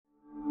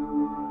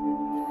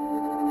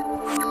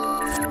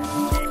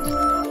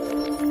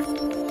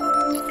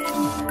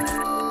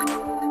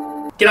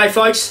G'day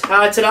folks,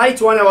 today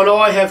Dwayno and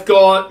I have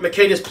got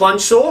Makita's Plunge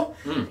saw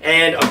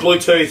and a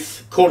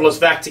Bluetooth cordless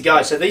vac to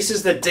go. So this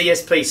is the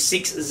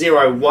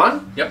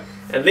DSP601. Yep.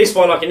 And this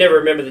one, I can never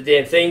remember the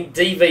damn thing,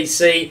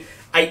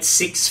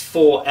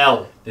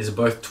 DVC864L. These are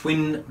both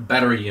twin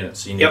battery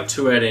units. You need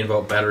two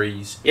 18-volt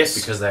batteries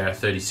because they are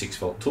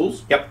 36-volt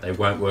tools. Yep. They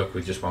won't work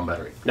with just one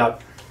battery. No.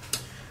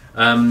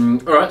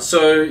 Alright,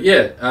 so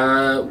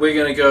yeah, we're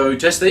going to go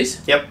test these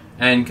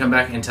and come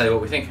back and tell you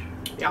what we think.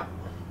 Yep.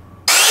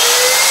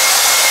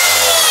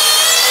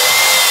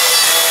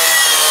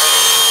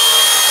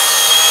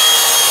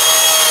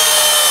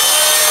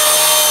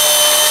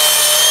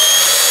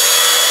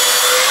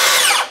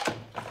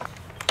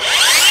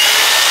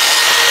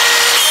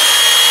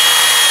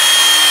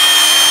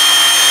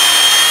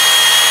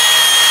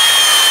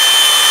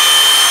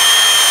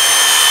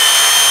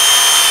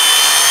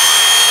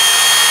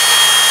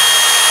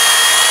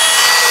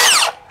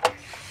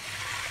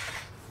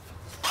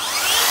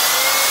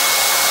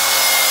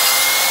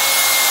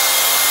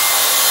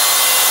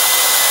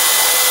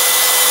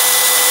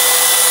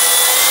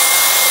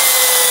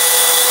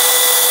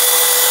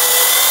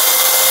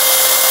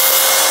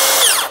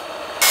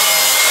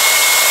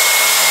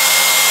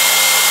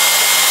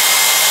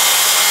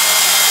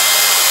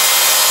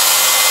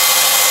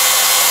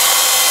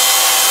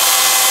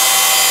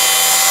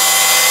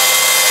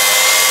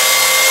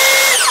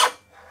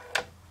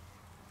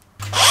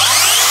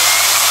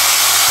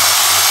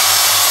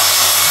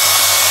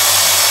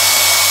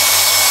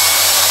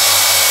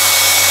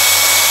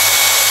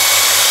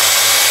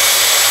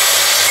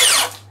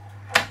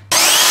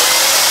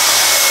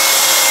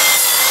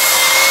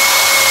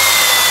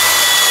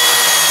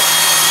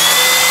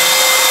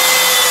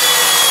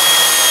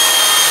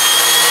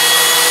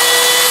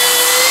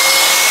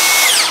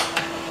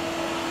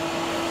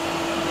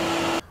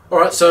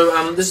 Alright,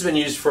 so this has been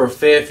used for a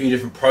fair few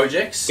different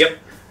projects. Yep.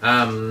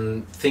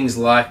 Things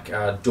like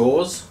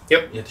doors.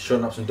 Yep. You had to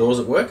shorten up some doors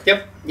at work.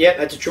 Yep. Yeah,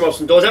 had to trim off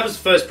some doors. That was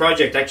the first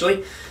project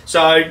actually. So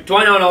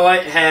Dwayno and I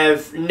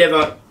have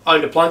never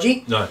owned a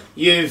Plunge. No.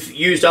 You've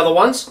used other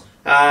ones,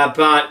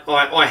 but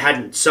I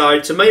hadn't. So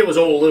to me it was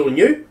all a little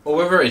new. Well,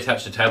 we're very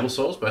attached to table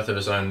saws. Both of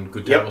us own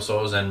good table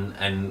saws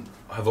and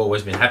have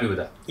always been happy with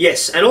that.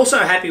 Yes, and also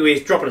happy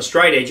with dropping a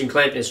straight edge and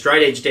clamping a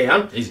straight edge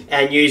down. Easy.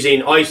 And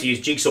using, I used to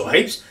use jigsaw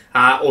heaps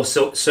or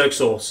circ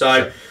saw.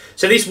 So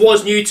this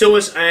was new to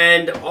us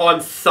and I'm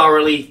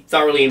thoroughly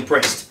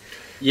impressed.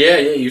 Yeah,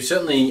 you've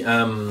certainly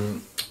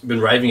been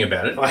raving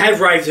about it. I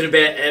have raved about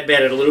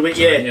it a little bit,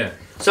 yeah.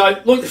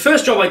 So look, the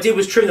first job I did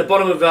was trim the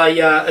bottom of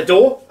a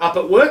door up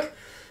at work.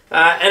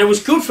 And it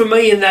was good for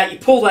me in that you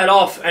pull that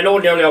off and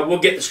ordinarily I will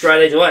get the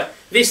straight edge and all that.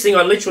 This thing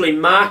I literally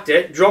marked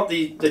it, dropped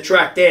the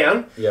track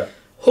down,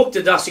 hooked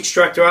the dust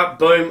extractor up,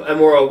 boom, and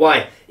we're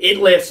away. It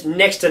left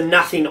next to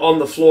nothing on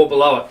the floor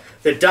below it.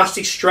 The dust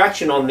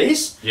extraction on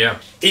this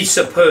is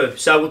superb.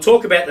 So we'll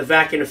talk about the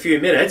vac in a few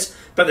minutes,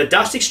 but the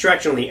dust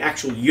extraction on the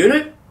actual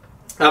unit,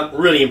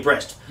 really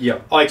impressed.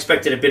 I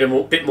expected a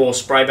bit more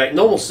spray back.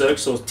 Normal circ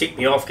saws tick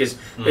me off because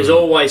there's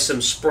always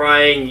some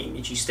spraying,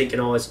 itchy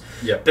stinking eyes.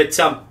 But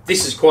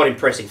this is quite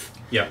impressive.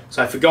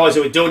 So for guys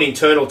who are doing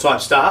internal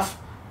type stuff,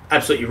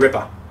 absolutely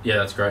ripper. Yeah,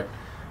 that's great.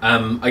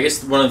 I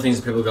guess one of the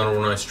things that people are going to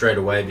want to know straight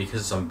away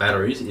because it's on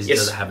batteries is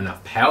does it have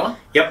enough power?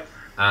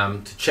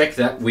 To check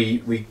that,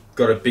 we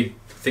got a big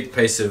thick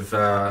piece of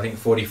I think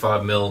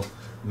 45mm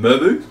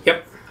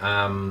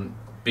Merbu.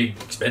 Big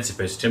expensive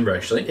piece of timber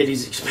actually. It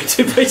is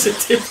expensive piece of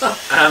timber.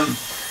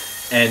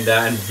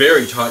 And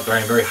very tight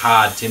grain, very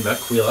hard timber,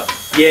 Quila.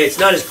 Yeah, it's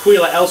known as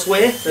Quila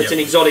elsewhere. That's an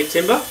exotic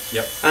timber.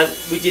 And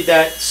we did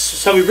that.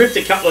 So we ripped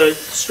a couple of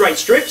straight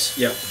strips.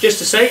 Just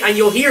to see, and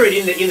you'll hear it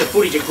in the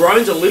footage. It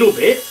groans a little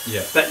bit.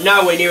 But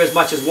nowhere near as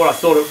much as what I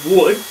thought it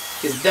would,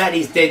 because that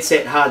is dead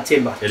set hard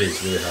timber. It is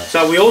really hard.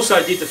 So we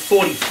also did the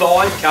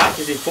 45 cut,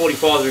 because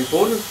 45s are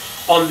important,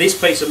 on this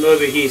piece of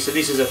Merbu here. So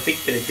this is a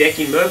thick bit of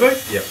decking Merbu.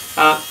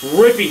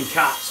 Ripping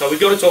cut. So we've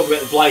got to talk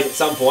about the blade at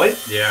some point.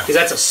 Because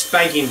that's a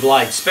spanking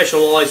blade,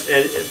 specialised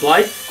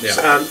blade,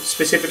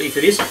 specifically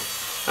for this.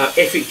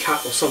 Effie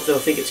cut or something I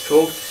think it's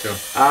called.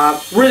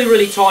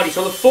 Really tidy.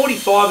 So on the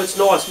 45 it's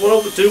nice. What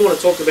I do want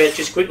to talk about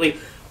just quickly,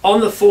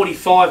 on the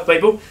 45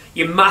 people,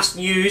 you must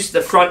use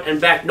the front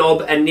and back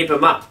knob and nip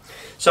them up.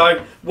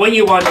 So when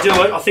you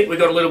undo it, I think we've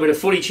got a little bit of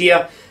footage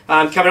here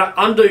coming up,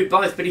 undo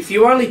both, but if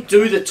you only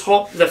do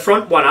the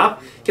front one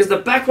up, because the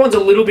back one's a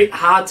little bit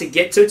hard to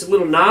get to, it's a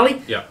little gnarly,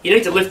 you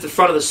need to lift the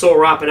front of the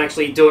saw up and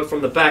actually do it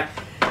from the back.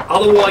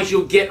 Otherwise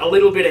you'll get a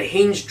little bit of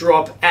hinge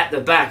drop at the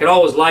back, and I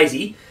was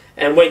lazy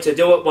and went to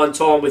do it one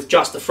time with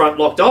just the front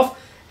locked off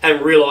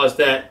and realised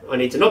that I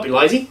need to not be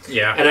lazy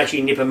and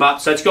actually nip them up.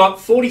 So it's got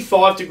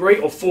 45 degree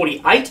or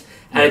 48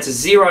 and it's a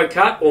 0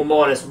 cut or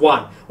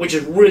 -1, which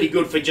is really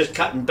good for just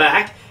cutting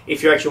back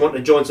if you actually want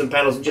to join some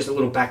panels and just a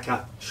little back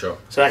cut. Sure.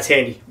 So that's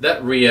handy.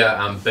 That rear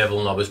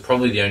bevel knob is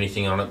probably the only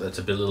thing on it that's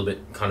a little bit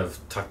kind of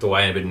tucked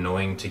away and a bit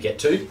annoying to get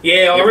to.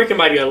 Yeah, I reckon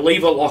maybe a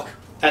lever lock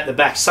at the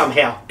back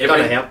somehow. Don't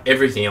know how.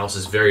 Everything else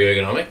is very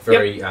ergonomic,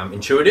 very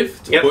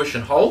intuitive to push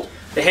and hold.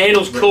 The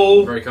handle's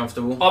cool. Very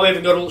comfortable. I've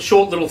even got a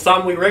short little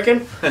thumb, we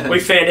reckon. We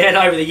found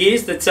out over the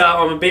years that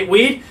I'm a bit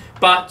weird.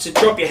 But to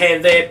drop your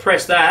hand there,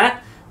 press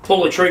that,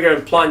 pull the trigger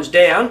and plunge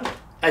down,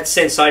 that's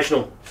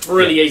sensational.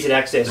 Really easy to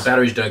access. The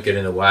batteries don't get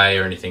in the way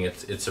or anything.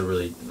 It's a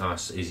really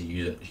nice,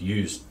 easy to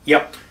use.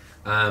 Yep.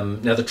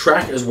 Now the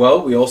track as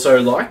well, we also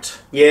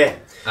liked. Yeah.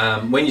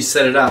 When you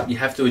set it up, you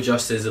have to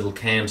adjust these little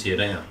cams here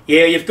down.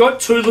 Yeah, you've got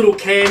two little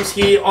cams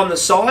here on the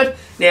side.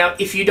 Now,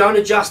 if you don't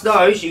adjust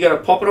those, you're going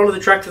to pop it onto the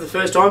track for the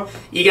first time.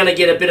 You're going to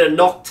get a bit of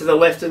knock to the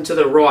left and to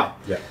the right.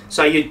 Yeah.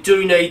 So you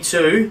do need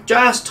to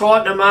just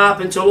tighten them up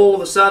until all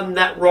of a sudden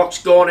that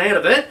rock's gone out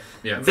of it.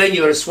 Yeah. Then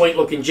you've got a sweet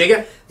looking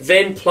jigger.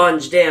 Then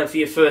plunge down for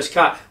your first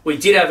cut. We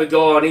did have a guy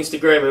on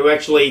Instagram who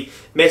actually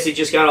messaged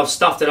us going, I've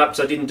stuffed it up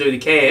so I didn't do the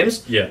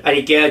cams. Yeah. And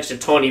he gouged a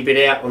tiny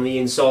bit out on the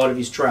inside of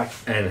his track.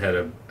 And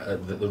had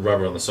the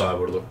rubber on the side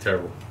would have looked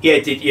terrible. Yeah,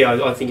 it did.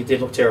 Yeah, I think it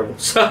did look terrible.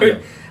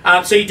 So,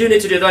 so you do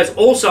need to do those.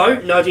 Also,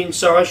 noting,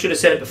 sorry, I should have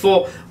said it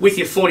before, with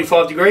your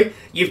 45 degree,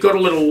 you've got a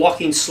little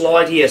locking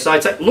slide here. So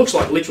it looks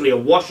like literally a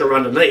washer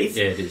underneath.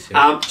 Yeah, it is.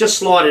 Yeah. Just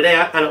slide it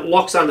out and it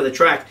locks under the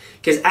track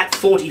because at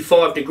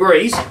 45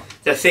 degrees,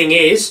 the thing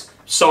is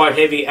side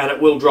heavy and it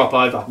will drop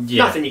over.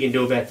 Yeah. Nothing you can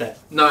do about that.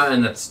 No,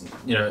 and that's,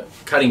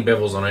 cutting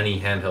bevels on any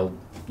handheld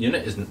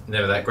unit is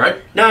never that great.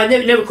 No,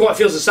 it never quite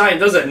feels the same,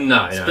 does it?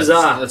 No, it's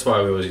bizarre. That's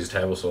why we always use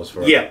table saws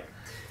for it. Yeah.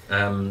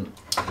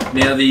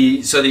 Now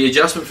the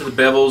adjustment for the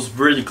bevels,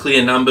 really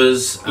clear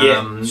numbers.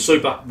 Yeah,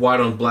 super. White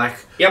on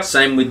black. Yep.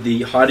 Same with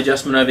the height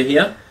adjustment over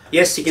here.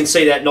 Yes, you can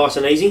see that nice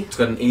and easy. It's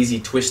got an easy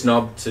twist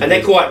knob. And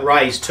they're quite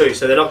raised too,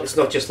 so it's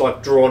not just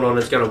like drawn on,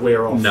 it's going to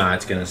wear off. No,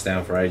 it's going to stay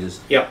on for ages.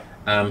 Yep.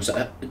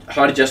 So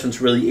height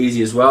adjustment's really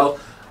easy as well,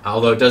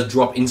 although it does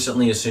drop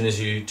instantly as soon as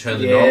you turn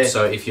the knob,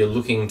 so if you're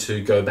looking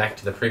to go back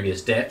to the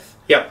previous depth,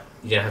 you're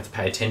going to have to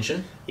pay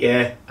attention.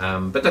 Yeah.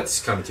 But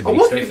that's kind of to be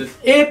expected.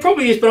 Yeah, it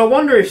probably is, but I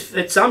wonder if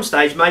at some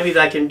stage maybe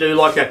they can do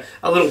like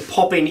a little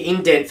pop-in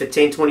indent for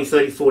 10, 20,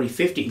 30, 40,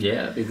 50. Yeah,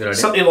 that'd be a good idea.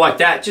 Something like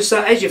that, just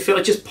so as you feel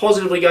it just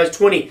positively goes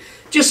 20.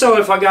 Just so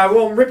if I go,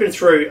 well, I'm ripping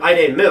through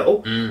 18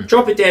 mil,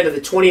 drop it down to the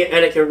 20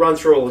 and it can run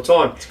through all the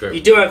time.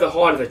 You do have the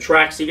height of the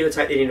track, so you're going to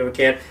take that into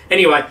account.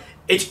 Anyway,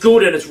 it's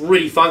good and it's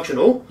really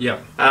functional. Yeah.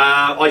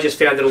 I just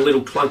found it a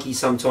little clunky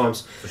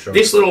sometimes. For sure.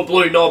 This little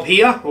blue knob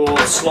here, or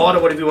slider,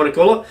 whatever you want to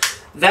call it,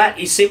 that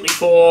is simply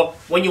for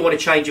when you want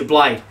to change your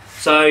blade.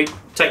 So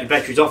take your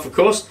batteries off, of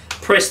course,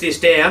 press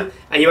this down,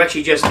 and you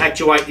actually just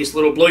actuate this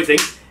little blue thing.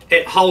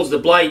 It holds the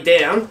blade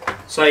down,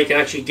 so you can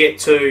actually get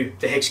to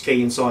the hex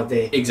key inside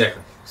there.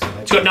 Exactly. So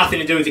it's got nothing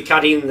to do with the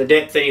cutting, the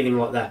depth, anything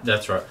like that.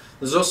 That's right.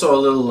 There's also a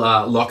little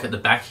lock at the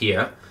back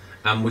here,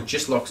 which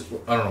just locks,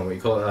 I don't know what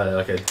you call it,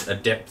 like a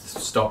depth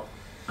stop.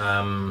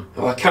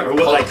 I can't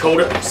remember what they called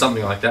it.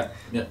 Something like that.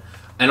 Yeah.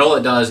 And all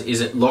it does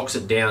is it locks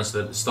it down so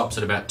that it stops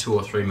at about 2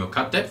 or 3 mil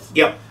cut depth.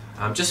 Yep.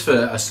 Just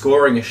for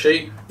scoring a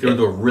sheet, if you want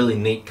to do a really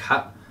neat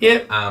cut.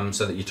 Yep.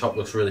 So that your top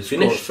looks really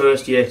finished.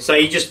 First, yeah. So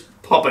you just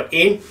pop it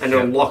in and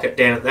it'll lock it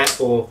down at that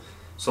or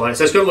side.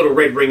 So it's got a little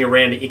red ring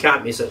around it. You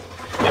can't miss it.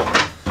 Yep.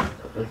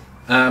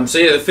 So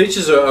yeah, the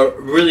features are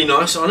really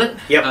nice on it.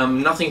 Yep.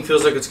 Nothing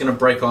feels like it's going to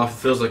break off.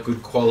 It feels like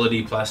good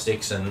quality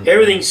plastics and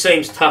everything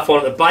seems tough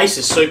on it. The base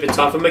is super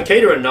tough, and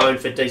Makita are known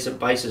for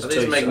decent bases too.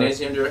 Are these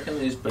magnesium? Do you reckon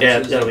these bases? Yeah,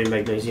 that'll be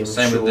magnesium.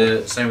 Same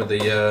with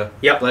the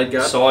blade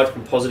guard. Side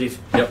and positive.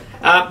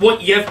 Yep.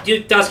 What you have,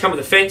 it does come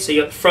with a fence. So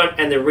you got the front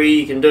and the rear.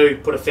 You can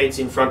put a fence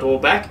in front or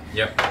back.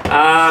 Yep.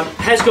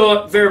 Has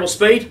got variable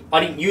speed.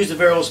 I didn't use the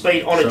variable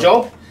speed on a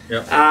job.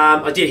 Yep.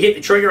 I did hit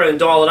the trigger and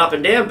dial it up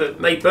and down,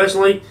 but me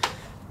personally,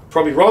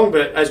 probably wrong,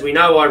 but as we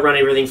know, I run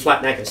everything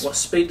flat knackers. What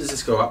speed does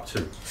this go up to?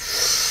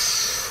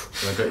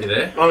 I got you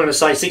there. I'm going to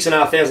say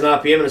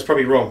 6,500 RPM, and it's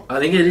probably wrong. I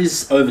think it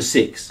is over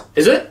 6.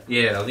 Is it?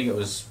 Yeah, I think it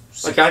was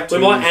 6, okay,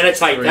 we might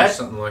annotate 3, that.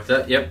 Something like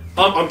that, yep.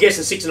 I'm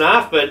guessing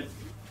 6.5, but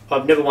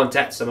I've never won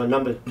TAT, so my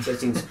number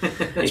settings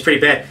is pretty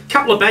bad.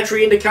 Couple of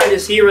battery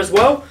indicators here as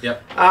well.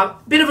 Yep.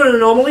 Bit of an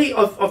anomaly.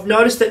 I've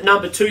noticed that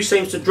number 2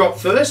 seems to drop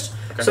first.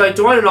 Okay. So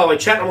Dwayne and I were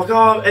chatting. I'm like,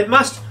 oh, it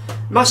must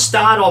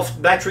start off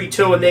battery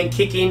 2 and then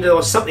kick into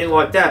or something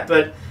like that.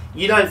 But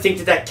you don't think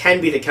that can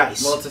be the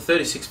case? Well, it's a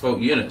 36 volt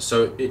unit,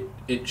 so and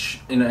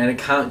it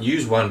can't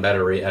use one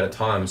battery at a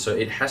time, so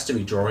it has to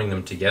be drawing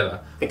them together.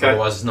 Okay.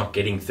 Otherwise, it's not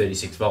getting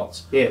 36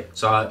 volts. Yeah.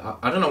 So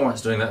I don't know why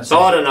it's doing that. So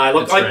I don't know.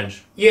 Look,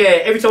 strange.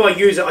 Every time I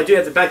use it, I do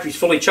have the batteries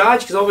fully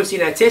charged because obviously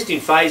in our testing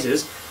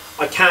phases,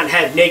 I can't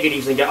have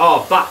negatives and go,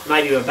 oh, but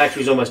maybe my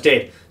battery's almost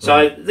dead.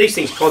 So these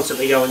things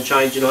constantly go and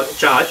change and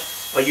charge.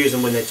 I use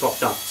them when they're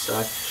topped up.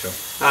 So. Sure.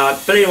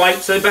 But anyway,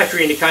 so the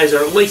battery indicators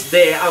are at least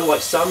there, unlike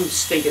some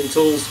stinking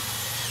tools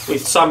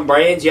with some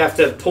brands. You have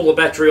to pull the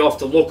battery off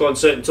to look on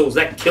certain tools.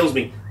 That kills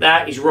me.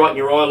 That is right in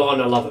your eye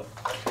line. I love it.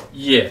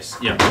 Yes,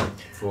 yeah,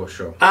 for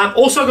sure.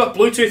 Also got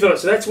Bluetooth on it,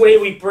 so that's where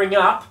we bring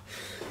up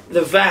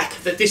the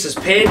VAC that this is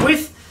paired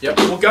with. Yep.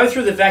 We'll go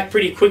through the VAC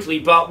pretty quickly,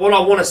 but what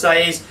I want to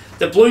say is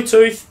the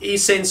Bluetooth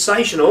is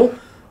sensational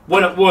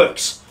when it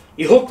works.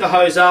 You hook the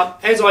hose up.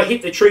 As I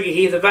hit the trigger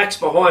here, the VAC's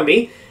behind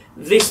me.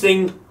 This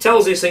thing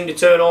tells this thing to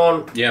turn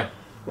on. Yeah.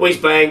 Whiz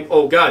bang,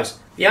 all goes.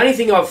 The only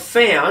thing I've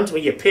found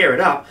when you pair it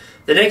up,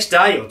 the next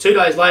day or 2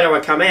 days later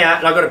I come out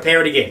and I've got to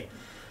pair it again.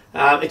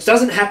 It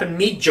doesn't happen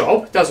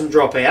mid-job, it doesn't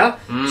drop out,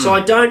 so I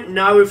don't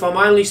know if I'm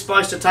only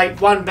supposed to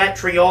take one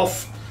battery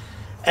off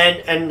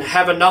and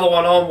have another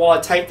one on while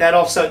I take that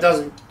off so it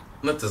doesn't...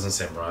 That doesn't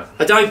seem right.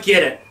 I don't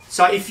get it.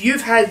 So if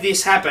you've had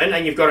this happen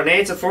and you've got an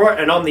answer for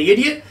it and I'm the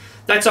idiot,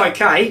 that's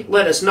okay.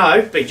 Let us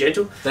know. Be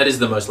gentle. That is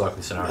the most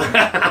likely scenario.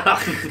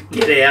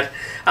 Get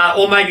out.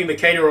 Or maybe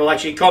Makita will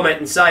actually comment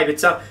and say,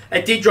 but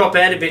it did drop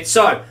out a bit.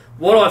 So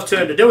what I've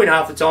turned to doing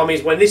half the time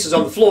is when this is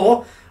on the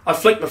floor, I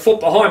flick my foot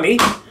behind me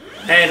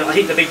and I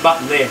hit the big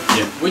button there.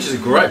 Yeah, which is a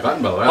great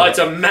button, by the way. Oh, it's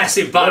a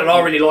massive button. I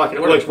really like it.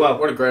 It works well.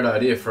 What a great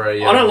idea for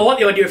a... I don't like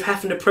the idea of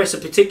having to press a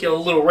particular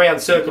little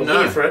round circle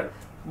here for it.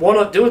 Why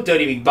not do a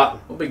dirty big button?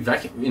 Well, big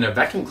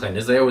vacuum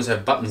cleaners, they always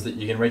have buttons that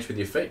you can reach with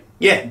your feet.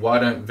 Yeah. Why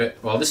don't...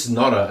 Well, this is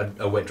not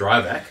a wet dry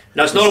vac.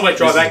 No, it's not a wet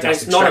dry vac.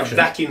 It's not a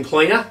vacuum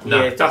cleaner.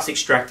 No. Yeah, dust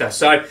extractor.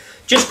 So,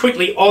 just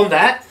quickly on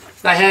that,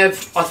 they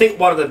have, I think,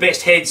 one of the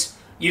best heads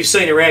you've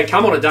seen around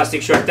come on a dust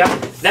extractor.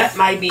 That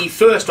made me,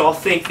 first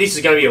off, think this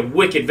is going to be a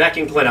wicked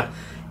vacuum cleaner.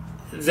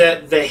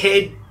 The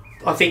head,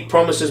 I think,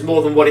 promises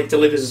more than what it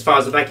delivers as far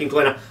as the vacuum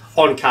cleaner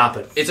on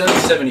carpet. It's only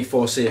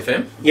 74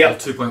 CFM. Yep.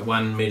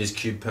 2.1 meters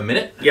cubed per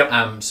minute.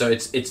 Yep. So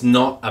it's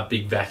not a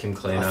big vacuum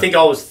cleaner. I think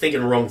I was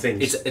thinking the wrong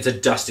things. It's a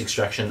dust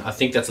extraction. I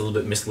think that's a little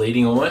bit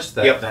misleading almost,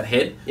 that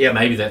head. Yep.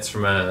 Maybe that's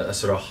from a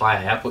sort of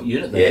higher output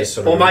unit. Yeah.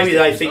 Or maybe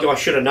they think I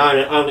should have known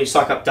it only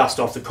suck up dust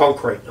off the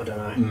concrete. I don't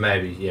know.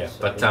 Maybe, yeah.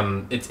 But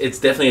it's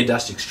definitely a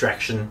dust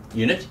extraction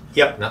unit.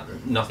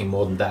 Yep. Nothing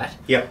more than that.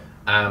 Yep.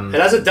 And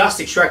as a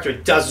dust extractor,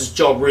 it does its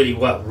job really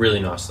well.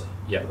 Really nicely.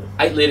 Yep.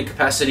 8 litre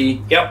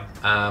capacity. Yep.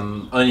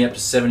 Only up to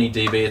 70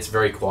 dB. It's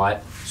very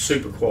quiet.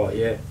 Super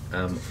quiet,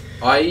 yeah.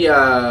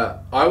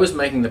 I was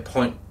making the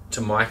point to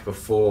Mike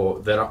before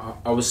that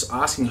I was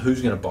asking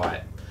who's going to buy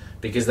it,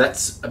 because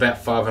that's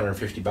about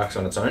 $550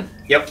 on its own.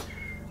 Yep.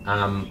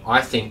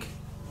 I think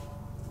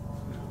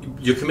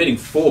you're committing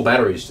 4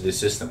 batteries to this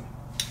system.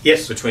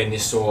 Yes. Between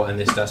this saw and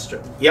this dust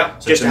strip.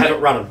 Yep. So just to have it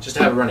running. Just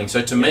to have it running.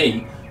 So to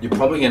me, you're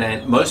probably going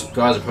to... Most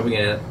guys are probably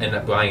going to end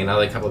up buying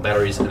another couple of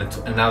batteries and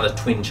another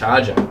twin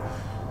charger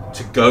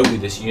to go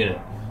with this unit.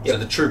 Yep. So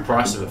the true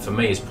price of it for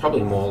me is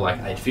probably more like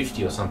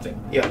 $850 or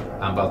something. Yeah.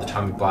 By the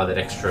time you buy that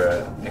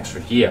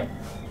extra gear.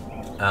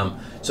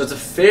 So it's a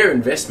fair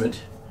investment,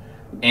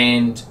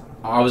 and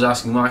I was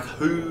asking Mike,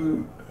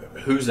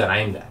 who's that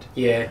aimed at?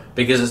 Yeah.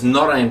 Because it's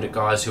not aimed at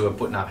guys who are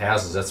putting up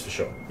houses, that's for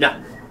sure. No.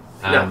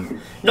 No,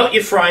 not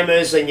your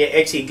framers and your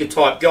Exy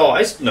type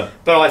guys. No,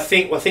 but I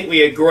think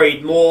we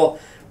agreed more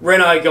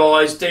Renault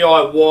guys,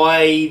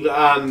 DIY,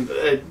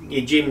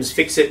 your gyms,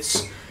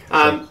 fix-its,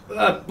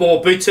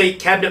 more boutique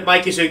cabinet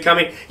makers who come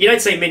in. You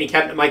don't see many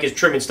cabinet makers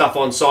trimming stuff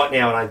on site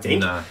now, I don't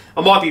think. No.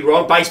 I might be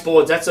wrong,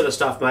 baseboards, that sort of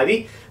stuff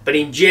maybe, but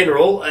in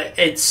general,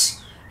 it's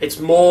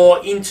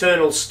more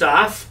internal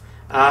staff.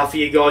 For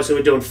you guys who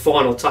are doing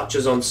final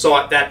touches on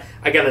site that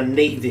are going to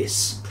need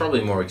this.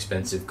 Probably more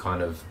expensive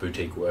kind of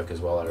boutique work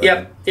as well, I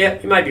reckon. Yeah,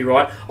 you may be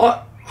right.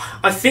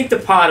 I think the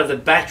part of the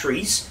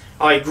batteries,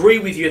 I agree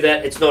with you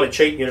that it's not a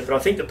cheap unit, but I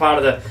think the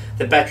part of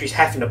the batteries,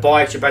 having to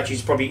buy extra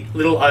batteries, is probably a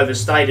little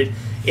overstated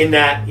in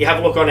that you have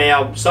a look on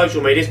our social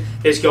medias,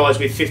 there's guys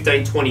with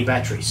 15, 20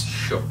 batteries.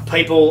 Sure.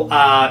 People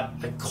are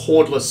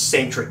cordless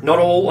centric. Not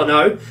all, I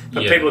know,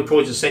 but people are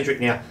cordless centric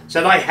now. So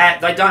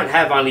they don't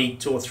have only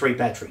 2 or 3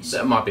 batteries.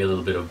 That might be a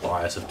little bit of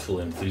bias of tool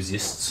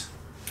enthusiasts,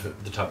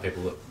 the type of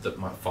people that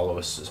might follow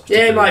us.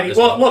 Yeah, maybe.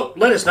 Well, look,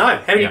 let us know.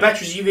 How many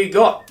batteries have you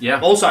got?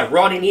 Yeah. Also,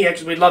 write in here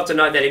because we'd love to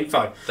know that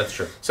info. That's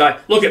true. So,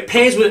 look, it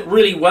pairs with it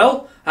really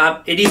well.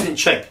 It isn't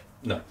cheap.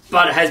 No.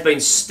 But it has been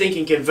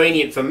stinking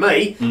convenient for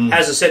me.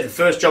 As I said, the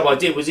first job I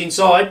did was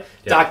inside,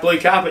 dark blue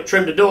carpet,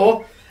 trimmed a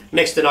door,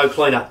 next to no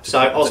cleanup. So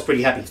I was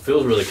pretty happy. It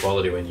feels really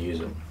quality when you use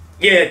it.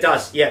 Yeah, it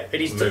does. Yeah,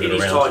 it is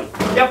tidy.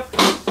 Yep.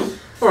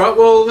 Alright,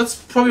 well, that's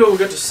probably all we've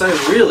got to say,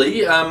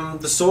 really.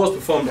 The saw's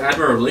performed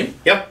admirably.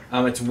 Yep.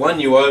 It's won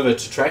you over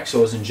to track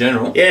saws in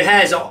general. Yeah, it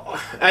has.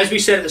 As we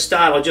said at the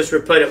start, I'll just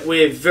repeat it,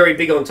 we're very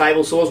big on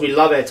table saws. We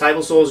love our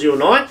table saws, you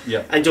and I,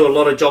 and do a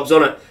lot of jobs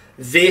on it.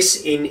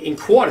 This, in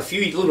quite a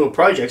few little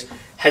projects,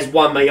 has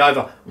won me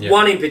over. Yep.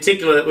 One in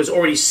particular that was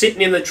already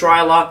sitting in the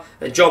trailer,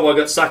 a job I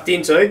got sucked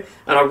into,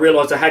 and I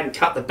realised I hadn't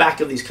cut the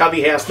back of this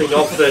cubby house thing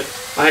off that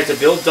I had to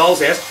build,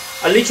 doll's house.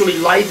 I literally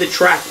laid the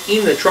track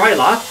in the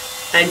trailer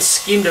and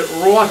skimmed it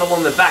right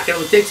along the back, and it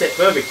was dead set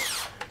perfect.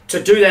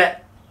 To do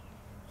that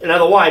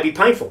another way would be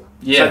painful.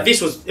 Yeah.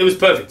 So it was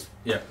perfect.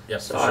 Yeah, yeah.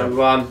 So,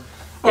 sure.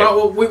 Alright,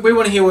 well, we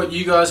want to hear what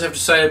you guys have to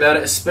say about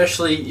it,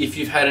 especially if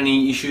you've had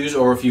any issues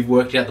or if you've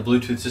worked out the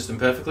Bluetooth system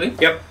perfectly.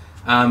 Yep.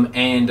 How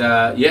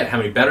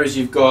many batteries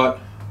you've got,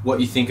 what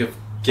you think of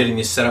getting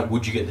this set up.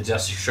 Would you get the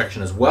dust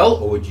extraction as well,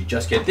 or would you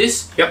just get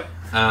this? Yep.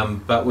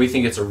 But we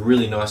think it's a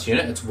really nice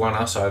unit. It's won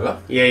us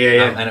over.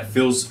 Yeah. And it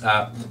feels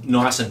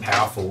nice and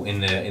powerful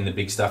in the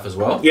big stuff as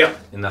well. Yep.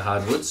 In the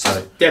hardwoods.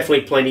 So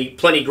definitely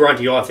plenty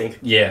grunty, I think.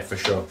 Yeah, for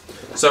sure.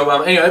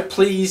 So anyway,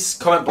 please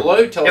comment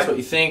below. Tell us what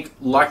you think.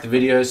 Like the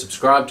video.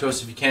 Subscribe to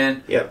us if you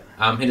can. Yep.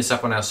 Hit us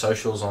up on our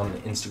socials on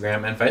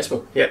Instagram and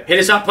Facebook. Yep. Hit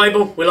us up,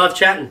 people. We love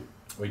chatting.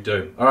 We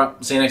do. All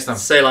right. See you next time.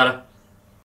 See you later.